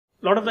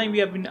a lot of time we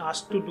have been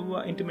asked to do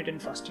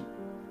intermittent fasting.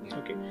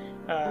 Okay.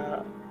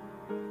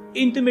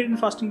 Intermittent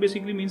fasting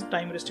basically means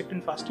time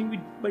restricted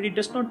fasting, but it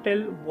does not tell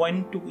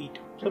when to eat.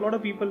 So a lot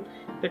of people,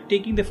 they're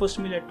taking the first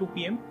meal at 2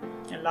 p.m.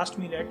 and last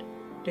meal at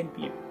 10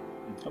 p.m.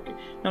 Okay.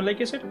 Now,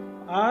 like I said,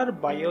 our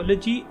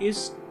biology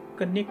is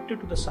connected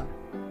to the sun.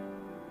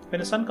 When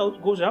the sun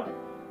goes up,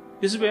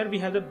 this is where we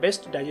have the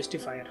best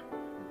digestive fire.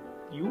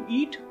 You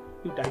eat,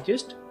 you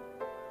digest,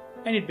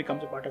 and it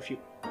becomes a part of you.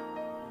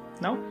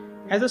 Now,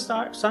 as the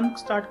sun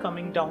starts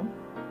coming down,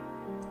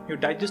 your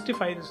digestive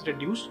fire is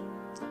reduced.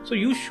 So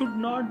you should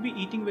not be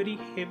eating very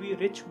heavy,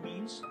 rich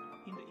meals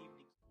in the evening.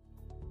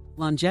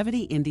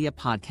 Longevity India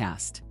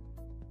Podcast,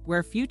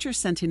 where future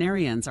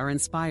centenarians are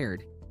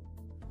inspired.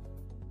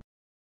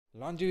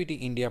 Longevity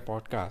India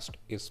Podcast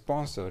is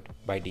sponsored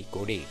by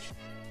Decode Age.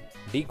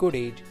 Decode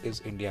Age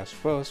is India's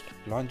first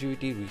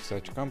longevity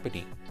research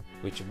company,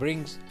 which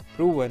brings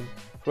proven,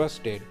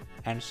 trusted,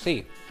 and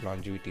safe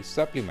longevity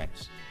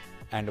supplements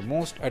and the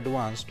most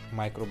advanced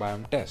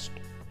microbiome test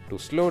to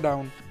slow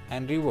down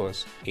and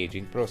reverse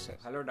aging process.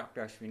 Hello,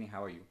 Dr. Ashwani,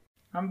 how are you?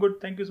 I'm good.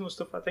 Thank you,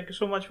 Mustafa. Thank you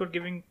so much for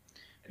giving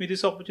me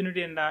this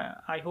opportunity, and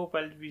I hope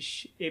I'll be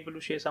able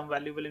to share some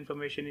valuable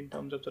information in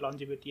terms of the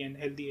longevity and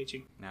healthy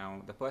aging.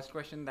 Now, the first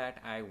question that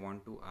I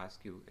want to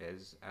ask you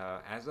is,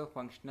 as a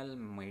functional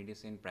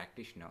medicine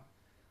practitioner,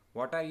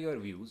 what are your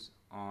views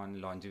on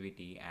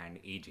longevity and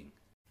aging?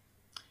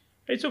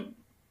 Right, so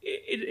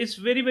it's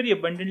very, very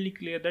abundantly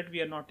clear that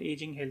we are not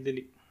aging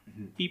healthily.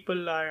 Mm-hmm.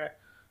 People are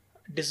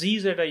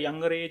diseased at a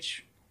younger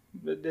age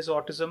with this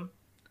autism.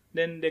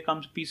 Then there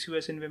comes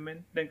PCOS in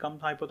women. Then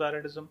comes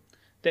hypothyroidism.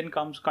 Then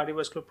comes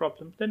cardiovascular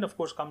problems. Then, of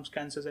course, comes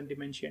cancers and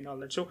dementia and all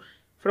that. So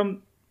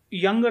from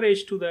younger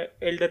age to the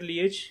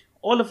elderly age,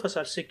 all of us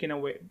are sick in a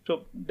way.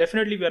 So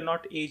definitely we are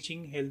not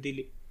aging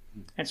healthily.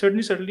 And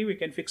certainly we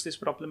can fix this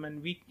problem,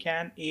 and we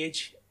can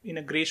age in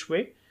a grace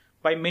way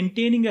by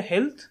maintaining a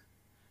health.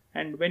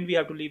 And when we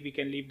have to leave, we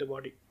can leave the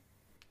body.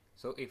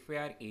 So if we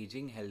are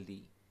aging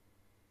healthy,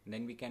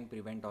 then we can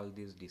prevent all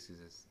these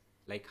diseases.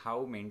 Like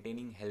how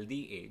maintaining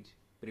healthy age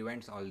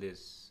prevents all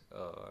these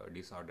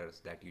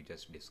disorders that you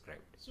just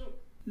described. So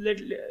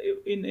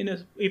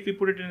if we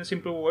put it in a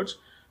simple words,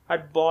 our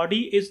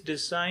body is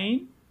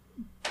designed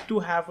to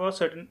have a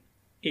certain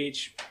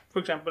age. For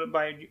example,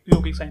 by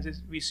yogic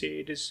sciences, we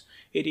say it is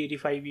 80,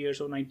 85 years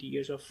or 90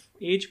 years of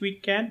age.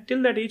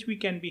 Till that age, we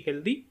can be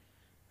healthy,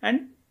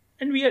 and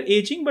we are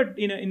aging, but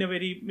in a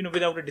very,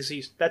 without a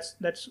disease.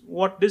 That's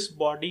what this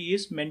body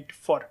is meant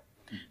for.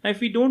 Now, if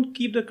we don't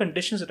keep the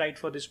conditions right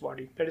for this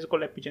body, that is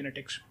called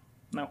epigenetics.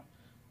 Now,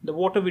 the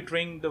water we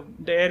drink,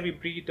 the air we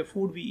breathe, the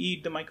food we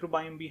eat, the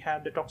microbiome we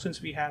have, the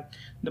toxins we have,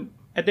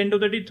 at the end of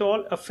the day, it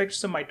all affects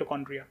the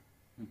mitochondria.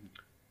 Mm-hmm.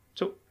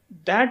 So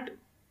that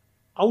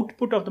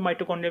output of the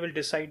mitochondria will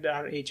decide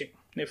our aging.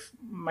 If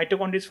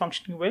mitochondria is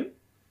functioning well,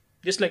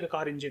 just like a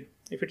car engine,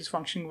 if it is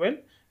functioning well,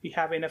 we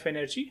have enough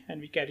energy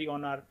and we carry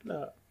on our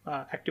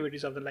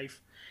activities of the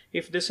life.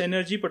 If this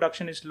energy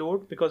production is low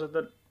because of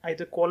the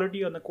either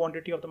quality or the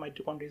quantity of the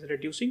mitochondria is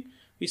reducing,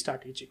 we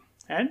start aging,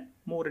 and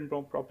more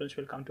problems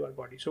will come to our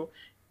body. So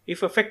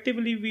if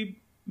effectively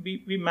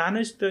we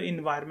manage the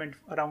environment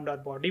around our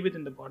body,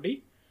 within the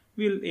body,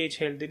 we'll age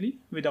healthily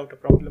without a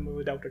problem or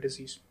without a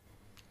disease.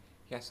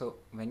 Yeah, so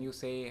when you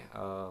say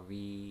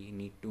we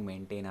need to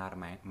maintain our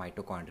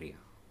mitochondria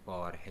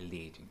for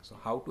healthy aging, so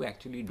how to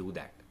actually do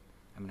that?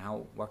 I mean,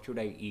 what should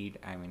I eat?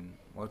 I mean,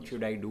 what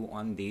should I do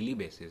on daily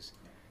basis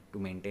to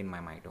maintain my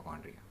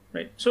mitochondria?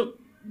 Right. So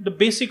the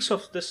basics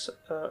of this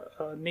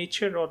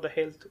nature or the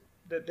health,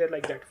 they're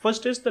like that.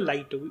 First is the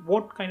light.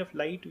 What kind of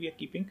light we are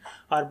keeping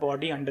our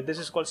body under? This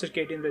is called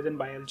circadian rhythm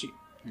biology.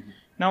 Mm-hmm.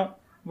 Now,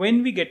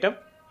 when we get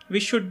up,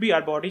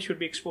 our body should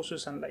be exposed to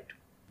sunlight.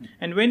 Mm-hmm.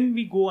 And when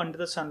we go under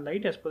the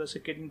sunlight, as per the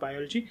circadian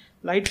biology,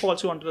 light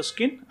falls onto the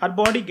skin. Our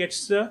body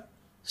gets the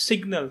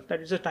signal that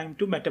it's a time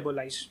to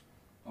metabolize.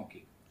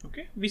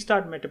 Okay, we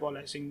start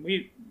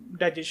metabolizing,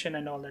 digestion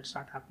and all that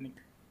start happening.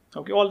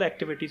 Okay, all the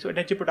activities, so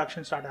energy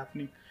production start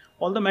happening,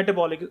 all the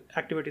metabolic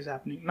activities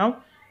happening.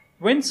 Now,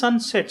 when sun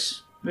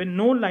sets, when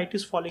no light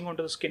is falling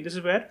onto the skin, this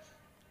is where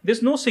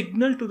there's no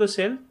signal to the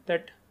cell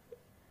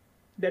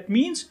that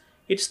means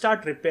it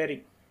start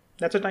repairing.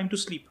 That's a time to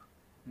sleep.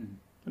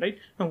 Mm-hmm. Right?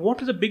 Now,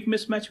 what is the big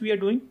mismatch we are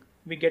doing?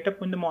 We get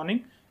up in the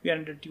morning, we are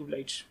under tube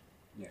lights.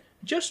 Yeah.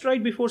 Just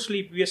right before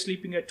sleep, we are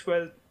sleeping at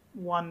 12,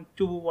 1,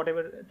 2,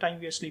 whatever time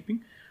we are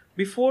sleeping.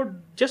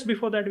 Just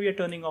before that, we are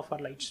turning off our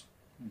lights.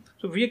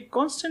 So we are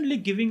constantly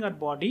giving our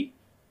body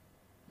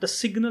the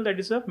signal that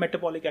is a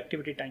metabolic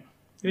activity time.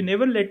 We're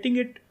never letting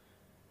it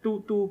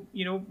to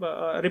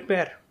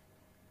repair.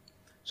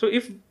 So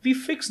if we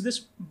fix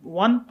this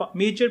one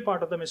major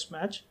part of the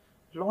mismatch,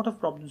 a lot of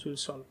problems will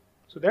solve.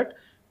 So that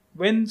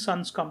when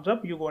sun comes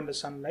up, you go under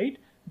sunlight.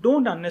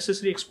 Don't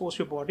unnecessarily expose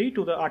your body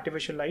to the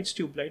artificial lights,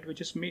 tube light,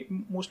 which is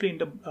mostly in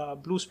the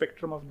blue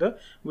spectrum of the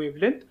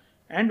wavelength.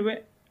 And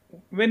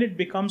when it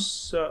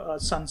becomes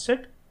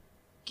sunset,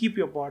 keep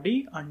your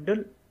body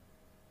under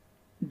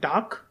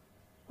dark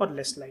or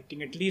less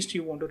lighting. At least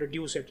you want to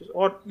reduce it,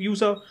 or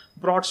use a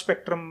broad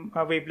spectrum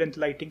wavelength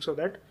lighting so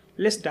that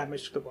less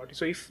damage to the body.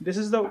 So if this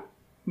is the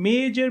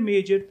major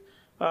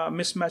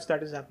mismatch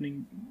that is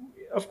happening,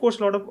 of course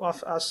a lot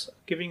of us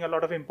giving a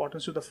lot of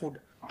importance to the food,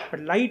 but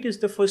light is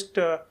the first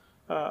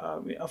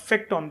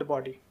effect on the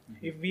body.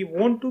 If we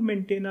want to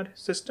maintain our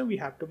system, we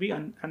have to be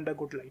under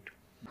good light.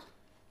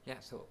 Yeah,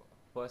 so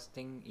first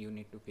thing you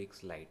need to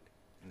fix light.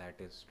 That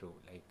is true.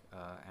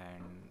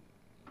 And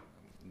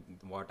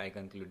what I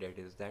concluded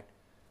is that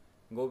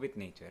go with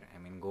nature. I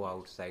mean, go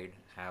outside,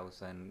 have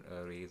sun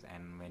rays,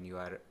 and when you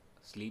are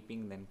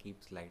sleeping, then keep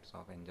lights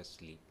off and just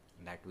sleep.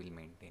 That will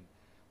maintain.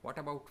 What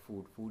about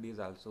food? Food is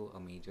also a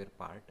major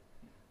part.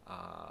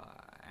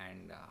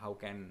 And how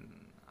can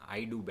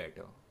I do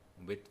better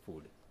with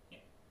food?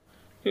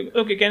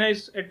 Okay, can I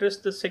address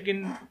the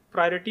second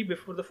priority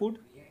before the food?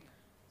 Yeah.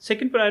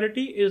 Second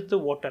priority is the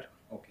water.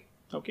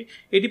 Okay.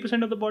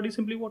 80% of the body is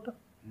simply water.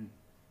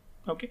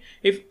 Okay,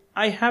 if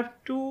I have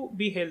to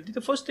be healthy,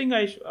 the first thing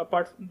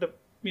apart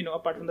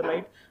from the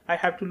light, I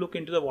have to look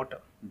into the water.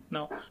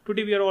 Now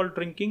today we are all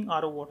drinking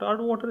RO water.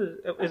 RO water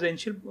is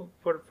essential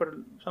for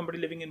somebody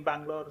living in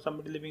Bangalore or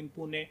somebody living in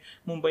Pune,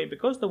 Mumbai,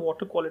 because the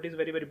water quality is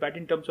very, very bad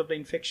in terms of the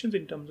infections,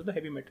 in terms of the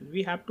heavy metals.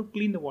 We have to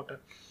clean the water,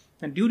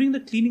 and during the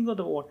cleaning of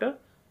the water,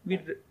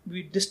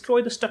 we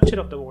destroy the structure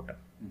of the water.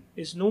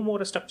 It's no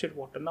more a structured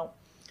water. Now,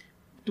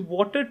 the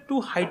water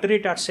to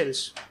hydrate our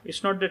cells.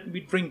 It's not that we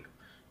drink.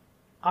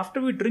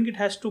 After we drink, it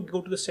has to go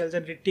to the cells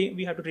and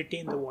we have to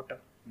retain the water.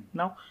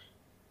 Now,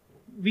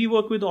 we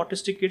work with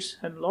autistic kids,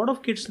 and a lot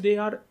of kids, they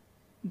are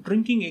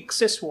drinking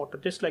excess water,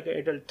 just like an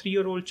adult.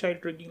 3-year-old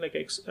child drinking like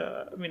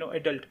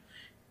adult.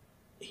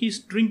 He's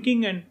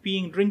drinking and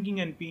peeing, drinking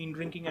and peeing,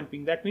 drinking and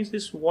peeing. That means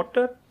this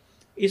water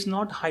is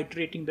not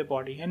hydrating the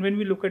body. And when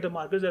we look at the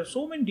markers, there are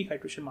so many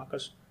dehydration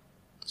markers.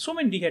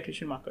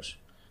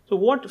 So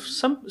what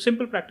some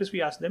simple practice,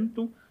 we ask them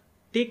to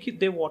take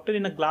their water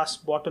in a glass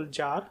bottle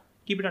jar,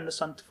 keep it under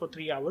sun for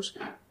 3 hours.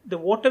 The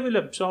water will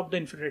absorb the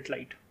infrared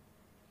light.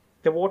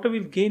 The water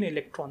will gain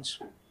electrons.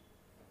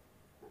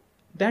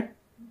 That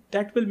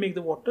will make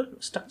the water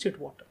structured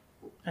water,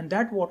 and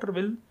that water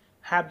will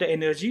have the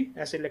energy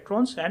as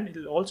electrons, and it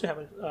will also have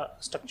a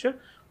structure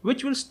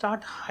which will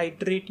start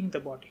hydrating the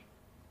body.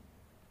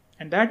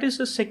 And that is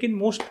the second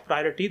most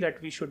priority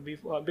that we should be,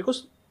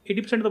 because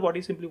 80% of the body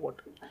is simply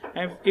water.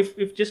 And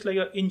if just like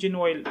an engine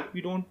oil,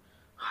 you don't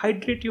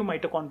hydrate your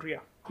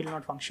mitochondria, it will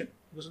not function,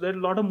 because there are a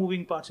lot of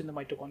moving parts in the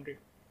mitochondria.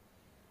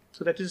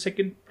 So that is the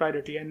second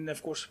priority, and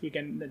of course we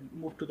can then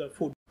move to the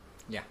food.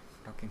 Yeah,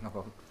 talking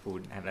about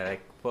food, and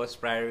first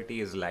priority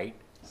is light,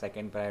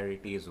 second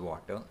priority is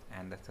water,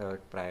 and the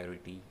third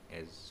priority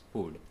is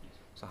food.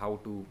 So how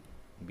to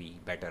be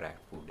better at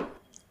food?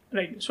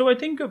 Right. So I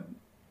think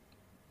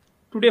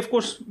today, of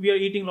course, we are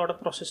eating a lot of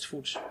processed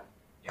foods.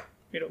 Yeah.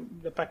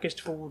 The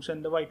packaged foods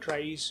and the white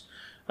rice,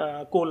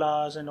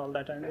 colas and all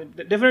that, and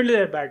definitely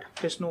they're bad.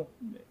 There's no,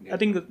 I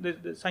think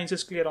the science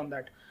is clear on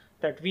that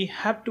we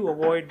have to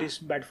avoid these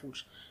bad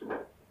foods.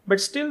 But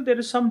still, there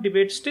is some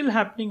debate still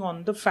happening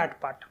on the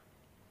fat part,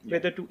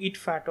 whether to eat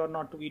fat or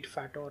not to eat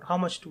fat, or how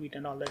much to eat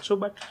and all that. So,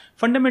 but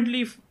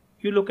fundamentally, if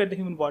you look at the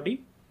human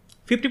body,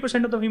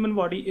 50% of the human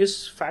body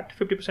is fat,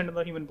 50% of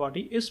the human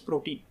body is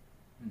protein.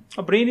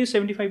 A brain is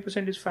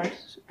 75% is fat,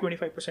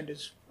 25%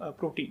 is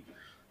protein.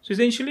 So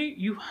essentially,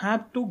 you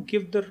have to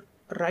give the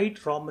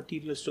right raw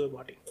materials to the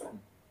body.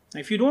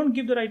 Now, if you don't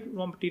give the right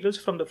raw materials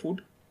from the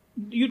food,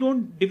 you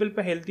don't develop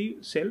a healthy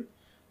cell.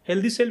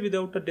 Healthy cell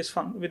without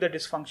with a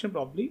dysfunction,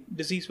 probably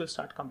disease will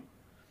start coming.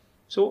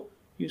 So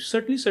you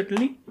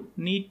certainly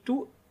need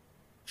to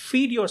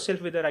feed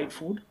yourself with the right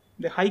food,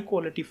 the high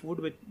quality food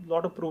with a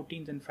lot of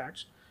proteins and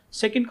fats.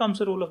 Second comes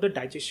the role of the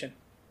digestion.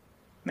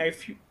 Now,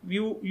 if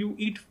you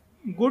eat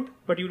good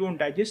but you don't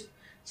digest,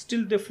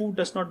 still the food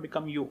does not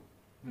become you.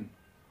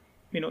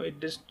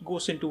 It just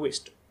goes into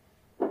waste.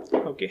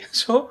 Okay,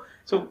 so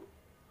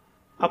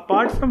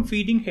apart from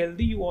feeding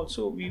healthy,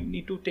 we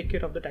need to take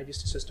care of the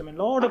digestive system. And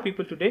a lot of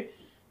people today,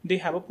 they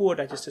have a poor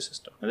digestive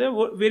system. And there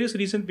are various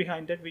reasons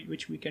behind that,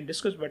 which we can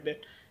discuss, but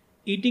that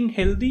eating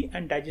healthy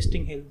and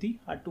digesting healthy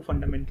are two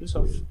fundamentals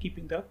of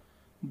keeping the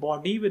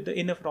body with the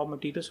enough raw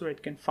materials so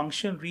it can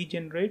function,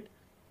 regenerate,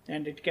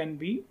 and it can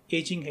be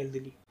aging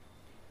healthily.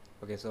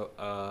 Okay,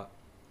 so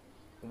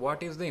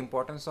what is the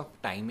importance of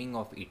timing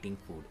of eating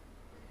food?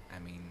 I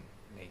mean,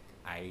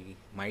 I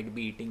might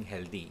be eating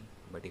healthy,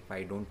 but if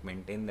I don't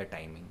maintain the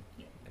timing,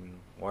 then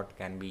what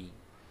can be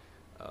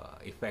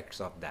effects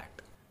of that?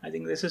 I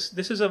think this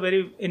is a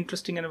very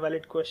interesting and a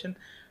valid question.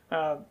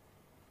 A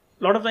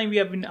lot of time we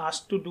have been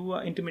asked to do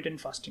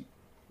intermittent fasting.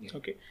 Yeah.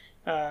 Okay,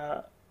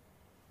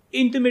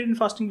 intermittent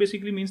fasting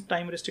basically means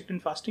time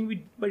restricted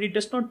fasting, but it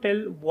does not tell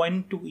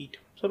when to eat.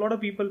 So a lot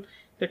of people,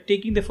 they're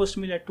taking the first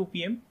meal at 2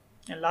 p.m.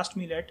 and last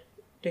meal at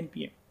 10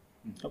 p.m.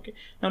 Okay.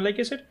 Now, like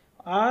I said,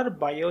 our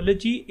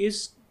biology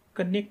is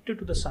connected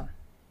to the sun.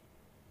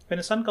 When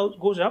the sun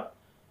goes up,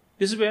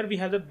 this is where we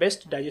have the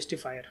best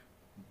digestive fire.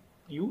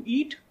 You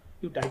eat,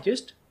 you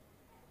digest,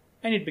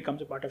 and it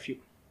becomes a part of you.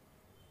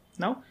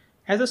 Now,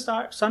 As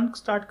the sun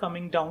start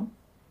coming down,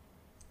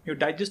 your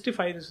digestive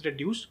fire is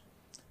reduced.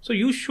 So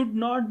you should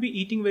not be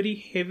eating very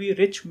heavy,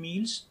 rich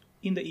meals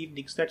in the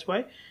evenings. That's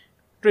why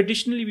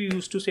traditionally we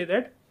used to say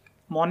that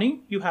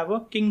morning you have a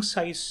king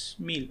size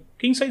meal.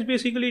 King size,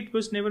 basically it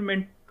was never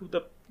meant to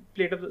the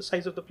plate of the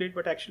size of the plate,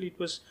 but actually it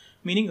was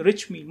meaning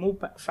rich meal, more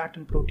fat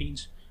and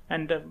proteins.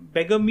 And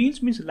beggar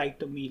meals means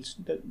lighter meals.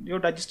 Your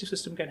digestive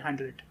system can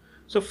handle it.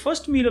 So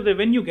first meal of the,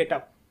 when you get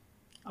up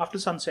after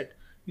sunset,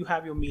 you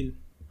have your meal.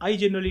 I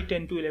generally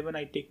 10 to 11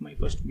 I take my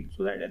first meal.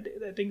 So that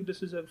I think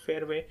this is a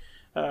fair way,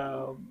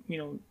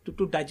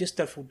 to digest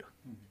the food.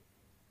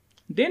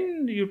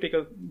 Then you take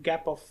a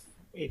gap of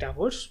 8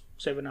 hours,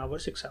 7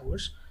 hours, 6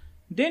 hours.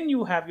 Then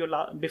you have your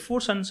before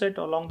sunset,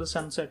 along the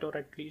sunset, or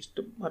at least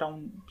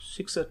around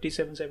 6:30,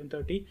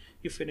 7:30,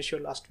 you finish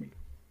your last meal,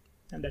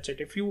 and that's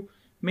it. If you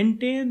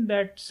maintain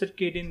that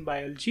circadian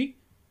biology,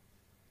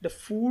 the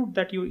food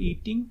that you're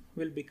eating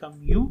will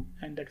become you,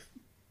 and that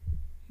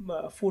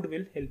food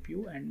will help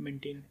you and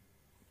maintain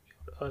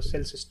your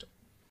cell system.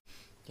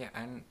 Yeah,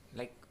 and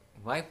like,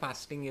 why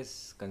fasting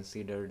is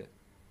considered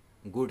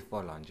good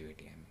for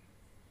longevity? I mean,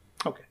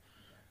 okay,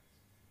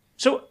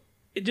 so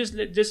it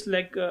just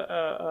like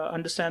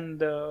understand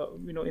the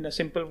in a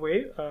simple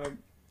way.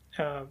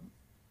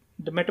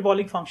 The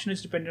metabolic function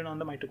is dependent on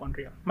the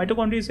mitochondria.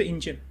 Mitochondria is the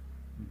engine.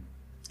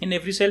 In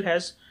every cell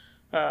has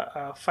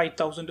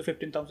 5,000 to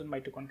 15,000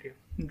 mitochondria.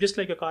 Just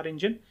like a car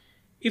engine,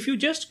 if you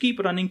just keep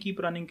running,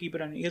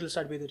 it'll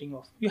start withering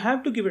off. You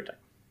have to give it time,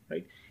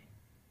 right?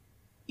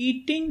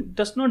 Eating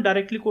does not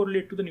directly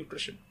correlate to the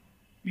nutrition.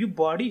 Your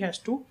body has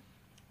to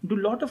do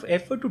a lot of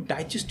effort to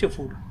digest your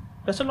food.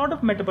 There's a lot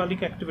of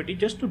metabolic activity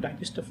just to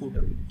digest the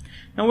food.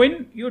 Now,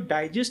 when you're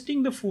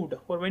digesting the food,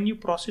 or when you're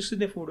processing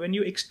the food, when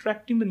you're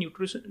extracting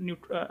the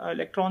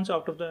electrons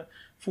out of the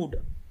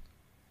food,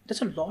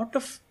 there's a lot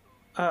of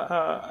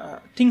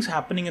things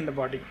happening in the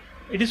body.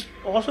 It is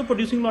also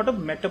producing a lot of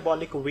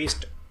metabolic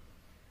waste.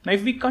 Now,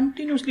 if we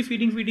continuously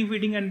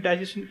feeding and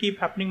digestion keep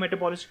happening,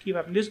 metabolism keep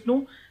happening, there's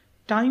no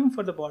time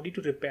for the body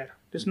to repair.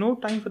 There's no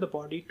time for the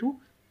body to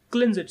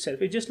cleanse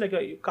itself. It's just like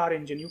a car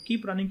engine. You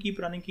keep running.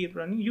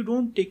 You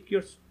don't take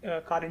your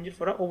car engine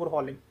for an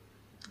overhauling,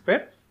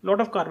 where a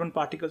lot of carbon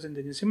particles in the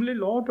engine. Similarly,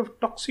 a lot of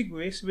toxic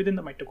waste within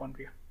the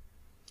mitochondria,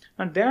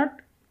 and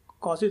that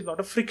causes a lot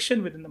of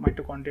friction within the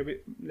mitochondria.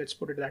 Let's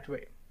put it that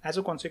way. As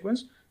a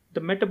consequence,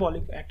 the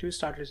metabolic activity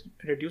starts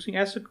reducing.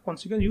 As a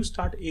consequence, you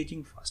start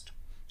aging fast.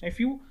 If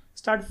you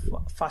start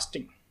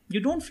fasting, you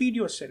don't feed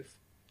yourself.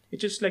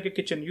 It's just like a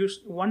kitchen.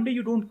 One day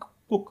you don't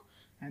cook,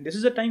 and this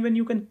is a time when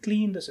you can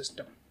clean the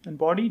system. And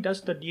body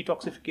does the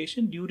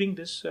detoxification during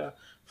this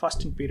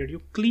fasting period.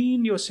 You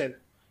clean your cell,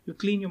 you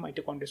clean your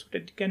mitochondria so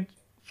that it can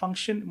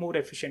function more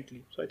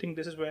efficiently. So I think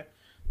this is where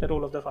the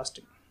role of the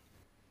fasting.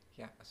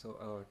 yeah.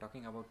 So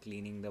talking about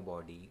cleaning the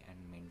body and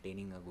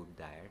maintaining a good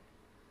diet,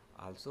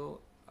 also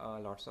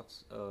lots of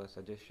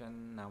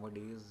suggestion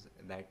nowadays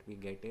that we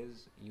get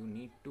is you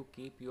need to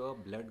keep your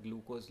blood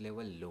glucose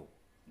level low.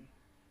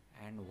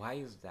 And why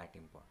is that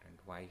important?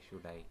 Why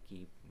should I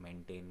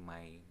maintain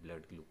my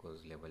blood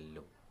glucose level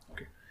low?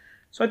 Okay.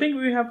 So I think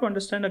we have to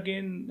understand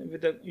again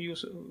with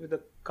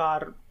the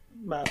car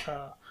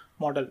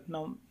model.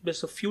 Now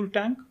there's a fuel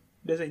tank,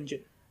 there's an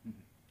engine.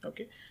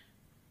 Okay.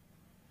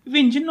 If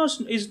engine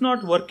is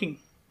not working,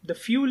 the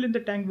fuel in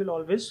the tank will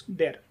always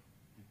there.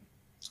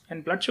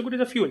 And blood sugar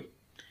is a fuel.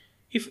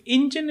 If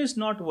engine is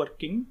not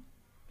working,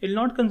 it will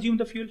not consume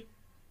the fuel.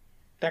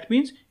 That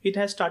means it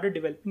has started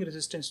developing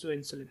resistance to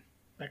insulin.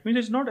 That means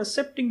it's not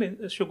accepting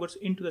the sugars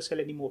into the cell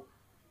anymore.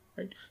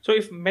 Right? So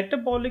if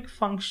metabolic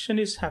function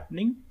is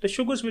happening, the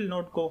sugars will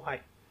not go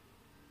high.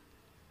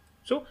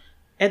 So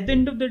at the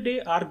end of the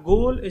day, our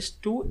goal is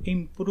to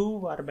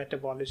improve our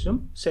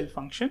metabolism, cell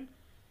function.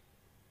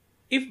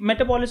 If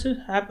metabolism is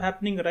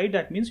happening right,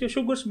 that means your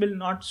sugars will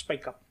not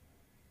spike up.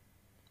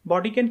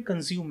 Body can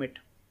consume it.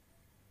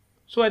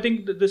 So I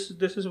think this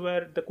is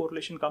where the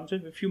correlation comes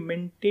in. If you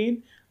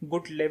maintain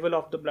good level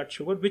of the blood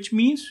sugar, which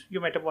means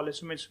your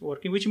metabolism is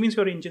working, which means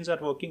your engines are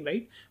working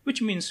right,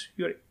 which means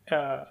you're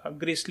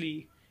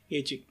gracefully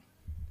aging.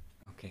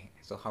 Okay,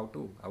 so how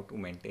to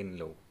maintain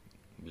low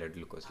blood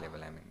glucose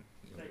level? I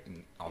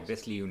mean,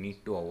 obviously you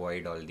need to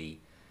avoid all the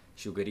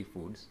sugary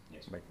foods,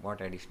 yes. But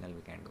what additional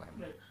we can do?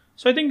 Right.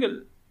 So I think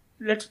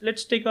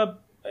let's take a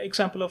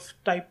example of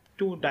type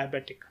 2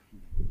 diabetic,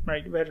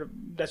 right, where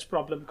this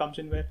problem comes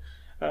in, where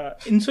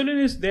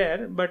insulin is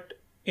there, but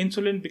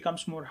insulin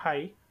becomes more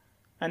high,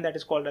 and that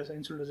is called as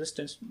insulin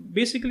resistance.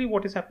 Basically,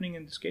 what is happening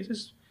in this case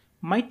is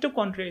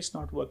mitochondria is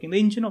not working. The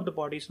engine of the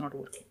body is not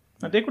working.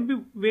 Now, there could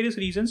be various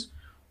reasons.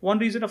 One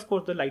reason, of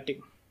course, the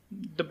lighting,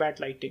 the bad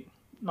lighting,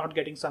 not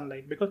getting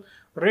sunlight, because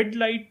red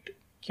light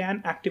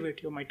can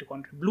activate your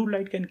mitochondria. Blue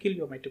light can kill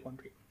your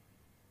mitochondria.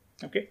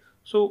 Okay,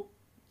 so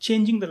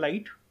changing the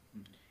light,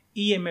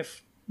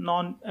 EMF,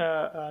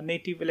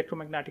 non-native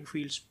electromagnetic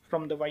fields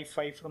from the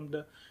Wi-Fi, from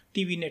the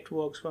TV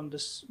networks, from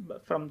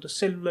the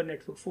cellular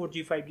network,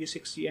 4G, 5G,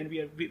 6G, and we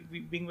are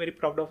being very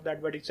proud of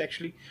that, but it's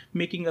actually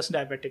making us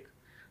diabetic.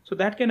 So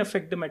that can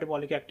affect the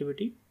metabolic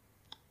activity.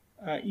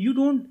 you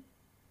don't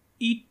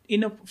eat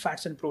enough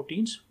fats and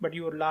proteins, but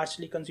you are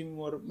largely consuming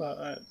more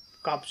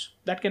carbs.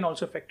 That can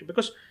also affect you,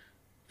 because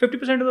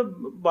 50% of the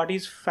body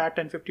is fat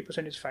and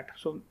 50% is fat.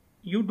 So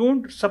you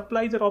don't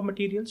supply the raw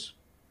materials.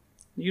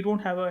 You don't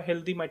have a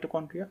healthy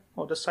mitochondria,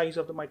 or the size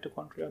of the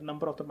mitochondria,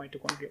 number of the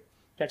mitochondria,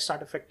 that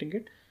start affecting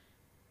it.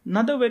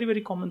 Another very,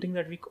 very common thing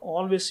that we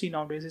always see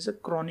nowadays is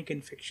chronic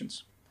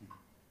infections.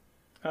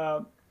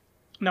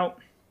 Now,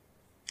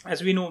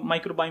 as we know,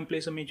 microbiome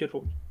plays a major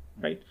role,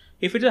 right?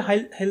 If it's a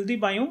healthy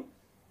biome,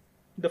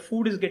 the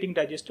food is getting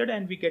digested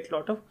and we get a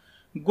lot of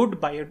good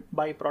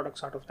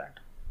byproducts out of that.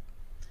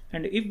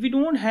 And if we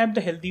don't have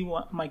the healthy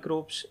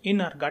microbes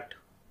in our gut,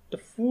 the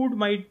food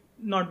might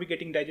not be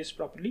getting digested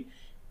properly.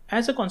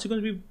 As a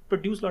consequence, we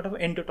produce a lot of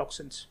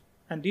endotoxins,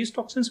 and these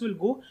toxins will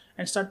go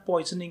and start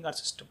poisoning our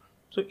system.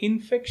 So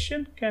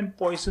infection can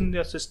poison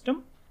the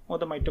system or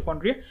the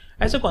mitochondria.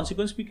 As a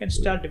consequence, we can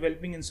start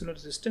developing insulin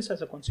resistance.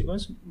 As a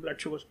consequence,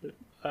 blood sugars will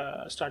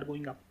start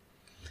going up.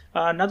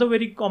 Another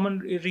very common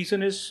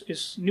reason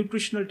is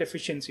nutritional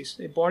deficiencies.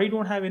 The body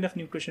don't have enough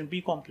nutrition,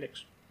 B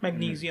complex,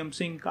 magnesium,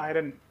 zinc,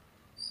 iron,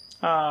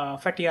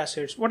 fatty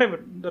acids, whatever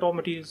the raw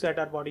materials that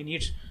our body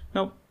needs.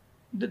 Now,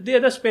 they are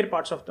the spare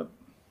parts of the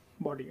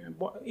body.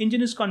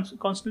 Engine is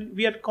constantly,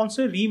 we are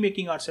constantly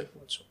remaking ourselves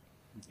also.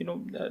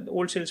 The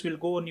old cells will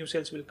go, new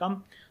cells will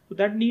come. So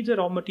that needs a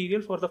raw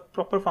material for the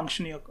proper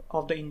functioning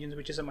of the engines,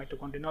 which is a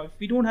mitochondria. Now, if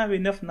we don't have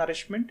enough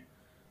nourishment,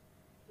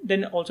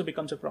 then it also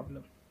becomes a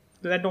problem.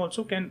 That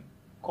also can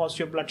cause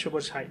your blood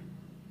sugars high.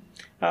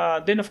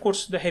 Then, of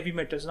course, the heavy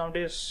metals.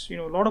 Nowadays, a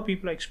lot of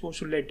people are exposed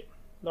to lead.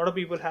 A lot of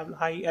people have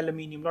high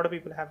aluminium. A lot of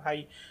people have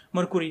high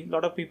mercury. A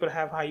lot of people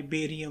have high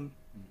barium,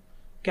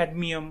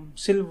 cadmium,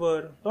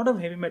 silver. A lot of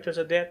heavy metals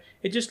are there.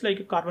 It's just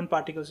like carbon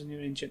particles in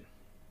your engine.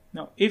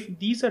 Now, if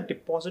these are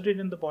deposited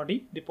in the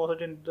body,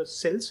 deposited in the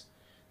cells,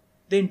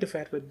 they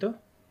interfere with the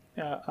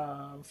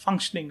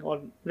functioning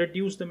or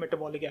reduce the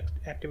metabolic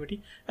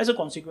activity. As a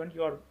consequence,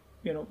 your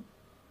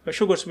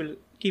sugars will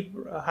keep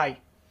high.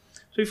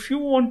 So if you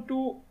want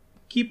to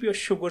keep your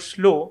sugars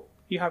low,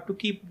 you have to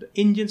keep the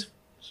engines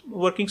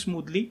working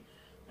smoothly,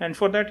 and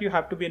for that you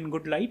have to be in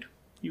good light.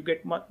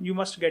 You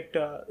must get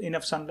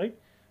enough sunlight.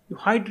 You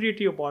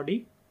hydrate your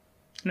body.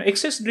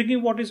 Excess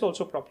drinking water is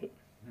also a problem.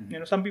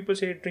 Some people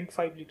say drink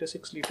 5 liters,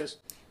 6 liters.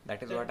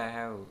 That is what I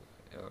have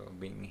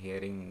been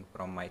hearing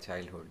from my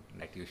childhood,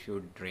 that you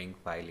should drink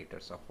 5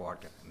 liters of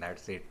water.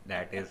 That's it.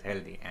 That is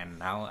healthy. And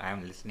now I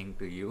am listening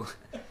to you.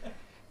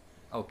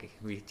 Okay,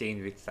 we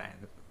change with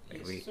science.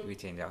 We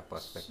change our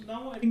perspective.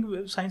 Now I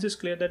think science is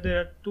clear that there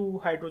are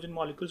 2 hydrogen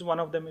molecules. One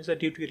of them is a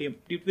deuterium.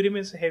 Deuterium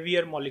is a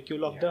heavier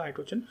molecule of the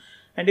hydrogen.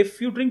 And if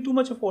you drink too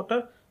much of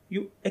water,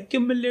 you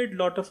accumulate a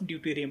lot of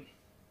deuterium.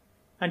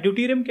 And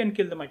deuterium can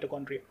kill the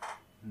mitochondria.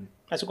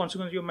 As a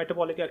consequence, your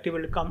metabolic activity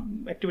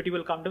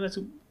will come down. As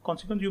a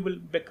consequence, you will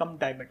become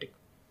diabetic.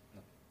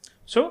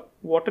 So,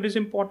 water is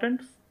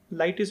important,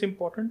 light is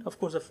important, of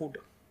course, the food,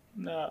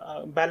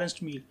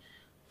 balanced meal.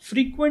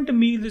 Frequent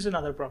meal is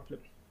another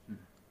problem,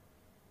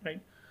 right?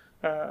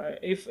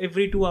 If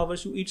every 2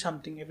 hours you eat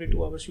something,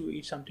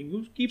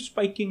 you keep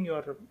spiking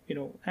your,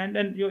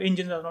 and your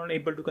engines are not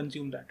able to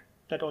consume that.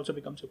 That also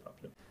becomes a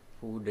problem.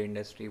 Food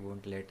industry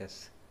won't let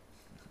us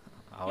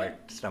our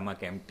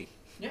stomach empty.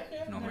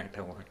 No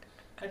matter what.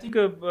 I think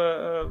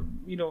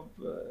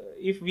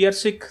if we are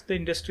sick, the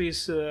industry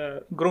is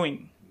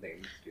growing.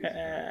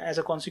 As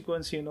a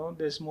consequence,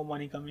 there's more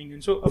money coming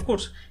in. So of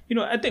course,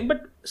 I think,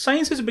 but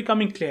science is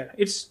becoming clear.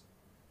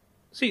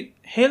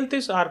 Health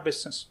is our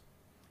business.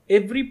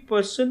 Every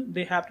person,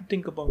 they have to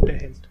think about their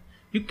health.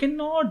 You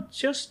cannot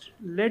just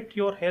let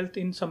your health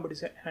in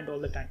somebody's hand all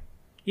the time.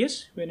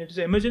 Yes, when it is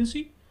an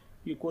emergency,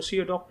 you go see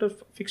a doctor,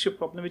 fix your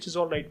problem, which is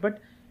all right. But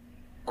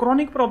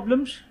chronic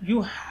problems,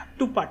 you have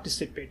to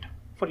participate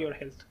for your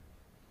health.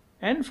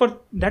 And for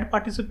that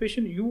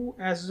participation, you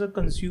as a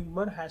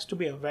consumer has to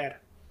be aware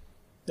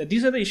that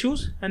these are the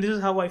issues and this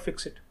is how I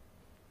fix it.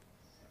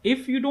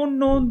 If you don't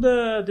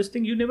know this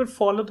thing, you never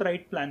follow the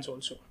right plans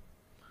also.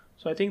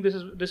 So I think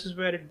this is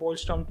where it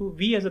boils down to.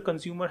 We as a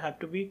consumer have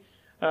to be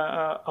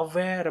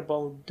aware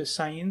about the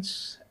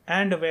science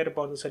and aware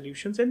about the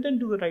solutions, and then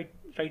do the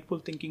rightful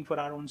thinking for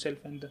our own self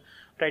and the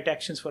right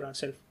actions for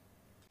ourselves.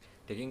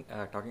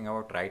 Talking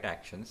about right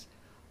actions,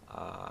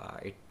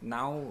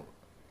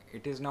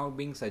 it is now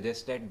being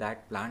suggested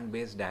that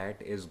plant-based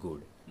diet is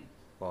good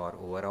for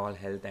overall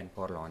health and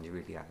for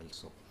longevity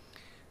also.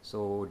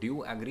 So do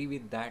you agree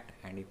with that?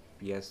 And if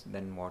yes,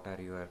 then what are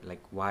your,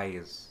 why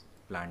is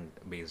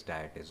plant-based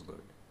diet is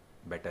good,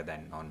 better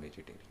than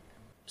non-vegetarian?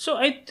 So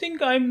I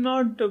think I'm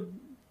not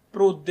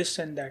pro this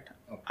and that.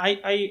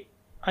 Okay.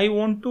 I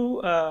want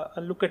to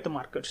look at the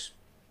markers.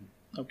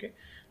 Okay.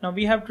 Now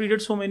we have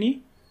treated so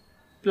many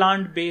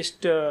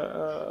plant-based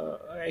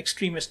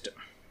extremists.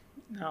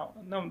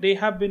 Now they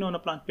have been on a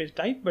plant-based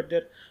diet, but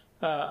their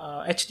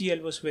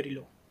HDL was very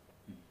low.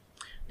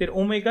 Their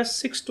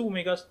omega-6 to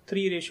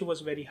omega-3 ratio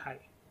was very high.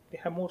 They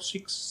have more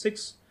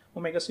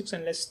omega-6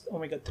 and less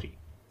omega-3.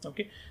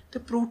 Okay, the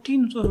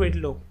proteins were very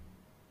low.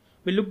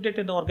 We looked at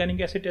the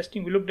organic acid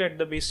testing. We looked at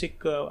the basic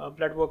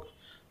blood work.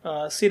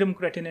 Serum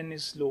creatinine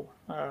is low.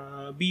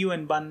 BU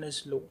and BUN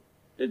is low.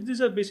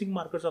 These are basic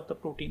markers of the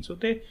protein. So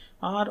they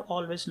are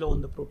always low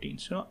on the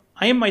proteins.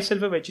 I am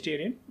myself a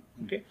vegetarian.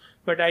 Okay,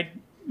 but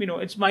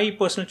it's my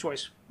personal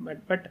choice.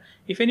 But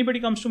if anybody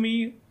comes to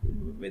me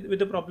with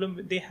the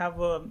problem, they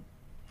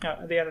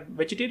are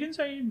vegetarians,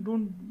 I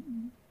don't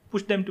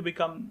push them to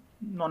become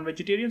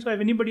non-vegetarian. So if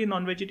anybody is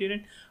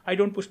non-vegetarian, I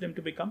don't push them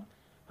to become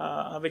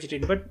a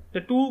vegetarian. But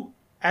the two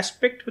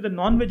aspect with the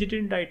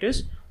non-vegetarian diet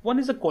is, one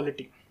is the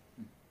quality.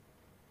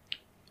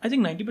 I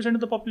think 90%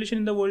 of the population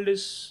in the world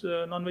is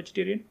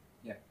non-vegetarian.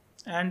 Yeah.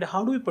 And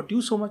how do we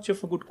produce so much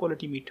of a good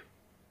quality meat?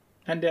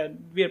 And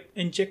we are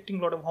injecting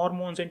a lot of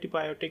hormones,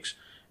 antibiotics,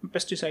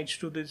 pesticides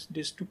to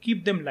this to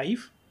keep them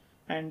live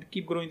and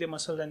keep growing their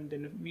muscles, and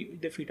then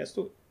they feed us.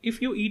 So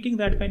if you're eating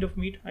that kind of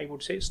meat, I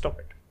would say stop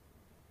it.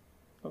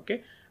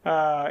 Okay.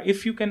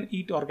 If you can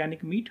eat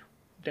organic meat,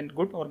 then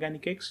good.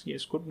 Organic eggs,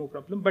 yes, good, no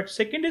problem. But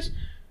second is,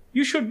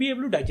 you should be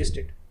able to digest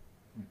it.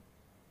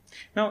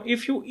 Now,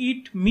 if you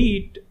eat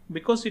meat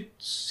because it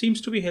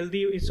seems to be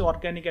healthy, it's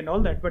organic and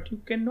all that, but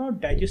you cannot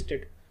digest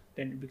it,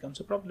 then it becomes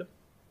a problem.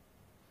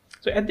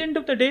 So at the end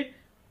of the day,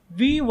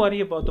 we worry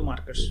about the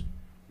markers.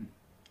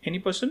 Any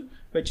person,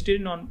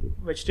 vegetarian,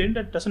 non-vegetarian,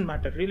 that doesn't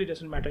matter. Really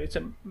doesn't matter. It's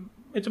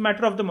a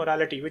matter of the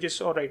morality, which is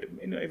all right.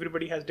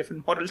 Everybody has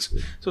different morals,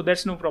 so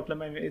that's no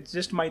problem. I mean, it's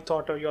just my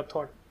thought or your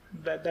thought.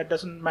 That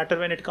doesn't matter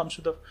when it comes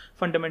to the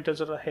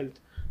fundamentals of the health.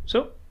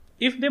 So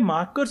if the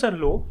markers are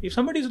low, if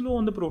somebody is low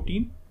on the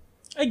protein,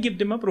 I give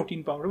them a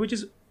protein powder, which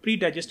is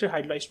pre-digested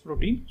hydrolyzed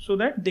protein, so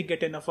that they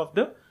get enough of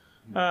the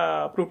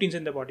proteins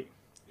in the body.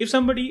 If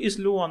somebody is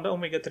low on the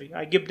omega-3,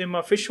 I give them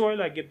a fish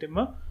oil, I give them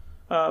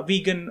a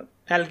vegan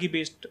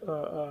algae-based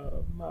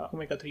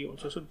omega-3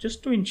 also. So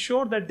just to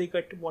ensure that they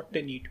get what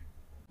they need.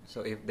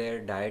 So if their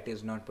diet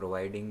is not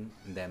providing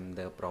them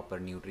the proper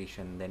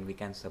nutrition, then we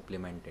can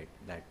supplement it.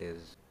 That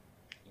is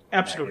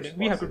Absolutely,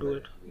 we have to do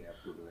it.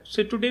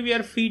 So today we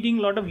are feeding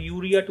a lot of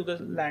urea to the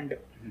land.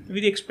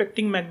 We're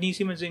expecting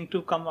magnesium and zinc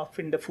to come up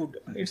in the food.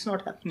 It's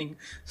not happening.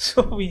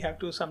 So we have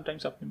to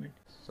sometimes supplement.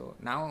 So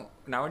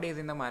nowadays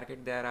in the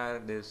market there are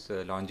this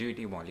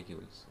longevity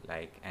molecules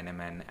like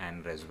NMN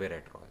and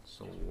resveratrol.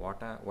 So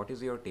what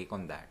is your take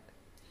on that?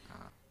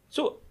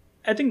 So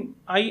I think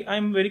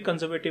I'm very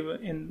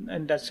conservative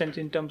in that sense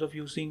in terms of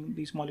using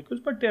these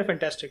molecules, but they are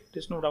fantastic.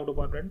 There's no doubt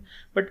about it.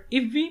 But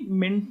if we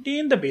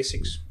maintain the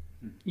basics,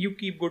 you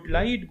keep good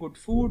light, good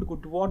food,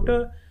 good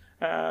water,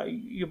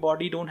 your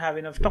body don't have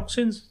enough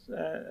toxins,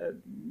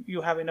 you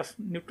have enough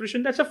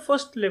nutrition. That's a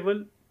first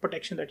level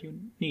protection that you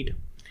need.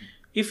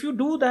 If you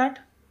do that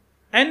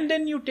and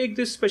then you take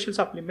these special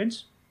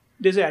supplements,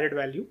 there's added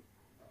value.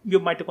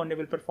 Your mitochondria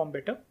will perform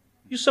better.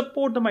 You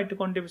support the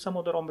mitochondria with some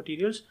of the raw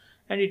materials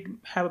and it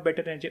have a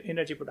better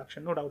energy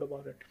production, no doubt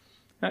about it.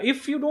 Now,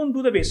 if you don't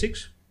do the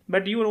basics,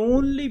 but you are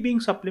only being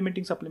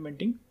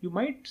supplementing, you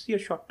might see a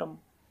short-term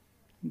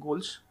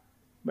goals,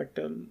 but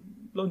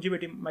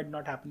longevity might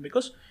not happen,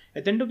 because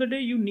at the end of the day,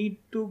 you need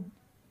to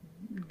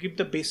give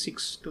the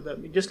basics to the,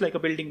 just like a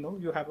building, no,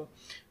 you have a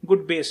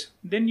good base,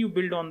 then you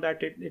build on that,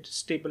 it's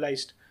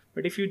stabilized.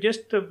 But if you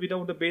just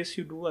without the base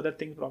you do other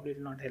things, probably it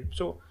will not help.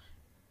 So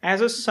as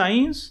a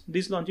science,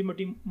 these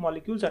longevity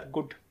molecules are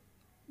good,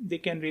 they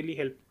can really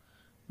help,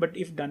 but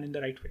if done in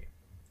the right way.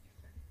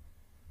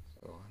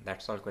 So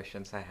that's all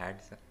questions I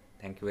had, sir.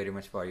 Thank you very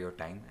much for your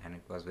time, and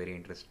it was very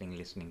interesting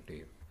listening to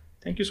you.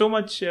 Thank you so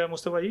much,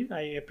 Mustafa ji.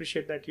 I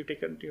appreciate that you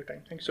take your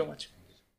time. Thank you so much.